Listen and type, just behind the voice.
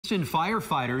Houston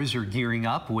firefighters are gearing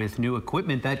up with new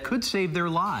equipment that could save their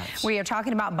lives. We are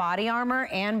talking about body armor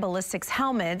and ballistics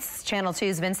helmets. Channel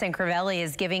 2's Vincent Crivelli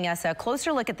is giving us a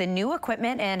closer look at the new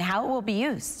equipment and how it will be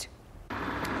used.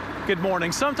 Good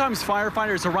morning. Sometimes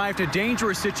firefighters arrive to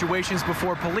dangerous situations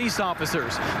before police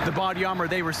officers. The body armor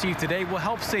they receive today will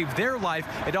help save their life.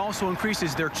 It also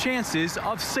increases their chances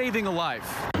of saving a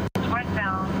life.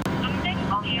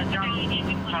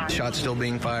 Shots still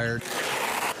being fired.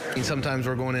 Sometimes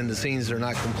we're going into scenes that are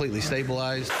not completely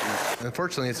stabilized.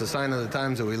 Unfortunately, it's a sign of the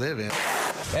times that we live in.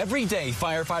 Every day,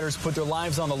 firefighters put their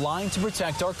lives on the line to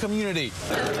protect our community.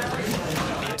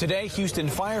 Today, Houston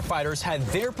firefighters had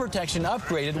their protection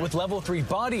upgraded with level 3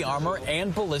 body armor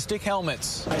and ballistic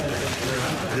helmets.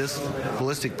 This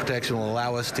ballistic protection will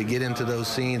allow us to get into those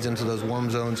scenes, into those warm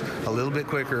zones a little bit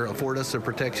quicker, afford us the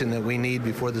protection that we need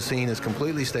before the scene is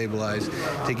completely stabilized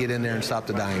to get in there and stop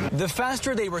the dying. The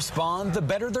faster they respond, the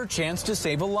better their chance to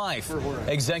save a life.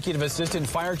 Executive Assistant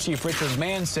Fire Chief Richard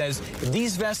Mann says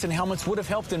these vests and helmets would have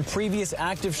helped in previous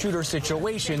active shooter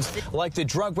situations like the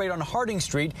drug raid on Harding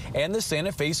Street and the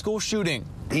Santa Fe school shooting.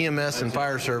 EMS and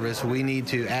fire service, we need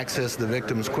to access the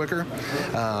victims quicker.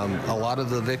 A lot of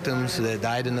the victims that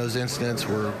died in those incidents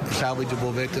were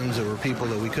salvageable victims. There were people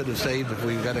that we could have saved if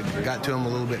we got to them a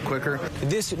little bit quicker.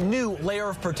 This new layer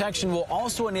of protection will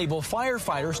also enable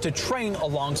firefighters to train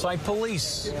alongside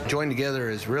police. Join together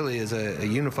is a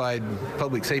unified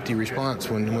public safety response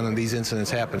when one of these incidents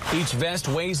happen. Each vest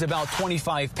weighs about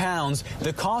 25 pounds.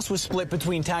 The cost was split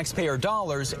between taxpayer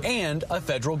dollars and a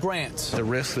federal grant. The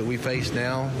risks that we face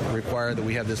now require that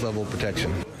we have this level of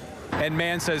protection. And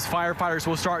Mann says firefighters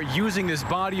will start using this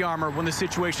body armor when the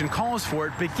situation calls for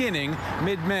it, beginning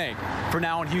mid-May. For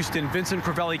now in Houston, Vincent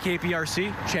Crivelli,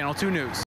 KPRC, Channel 2 News.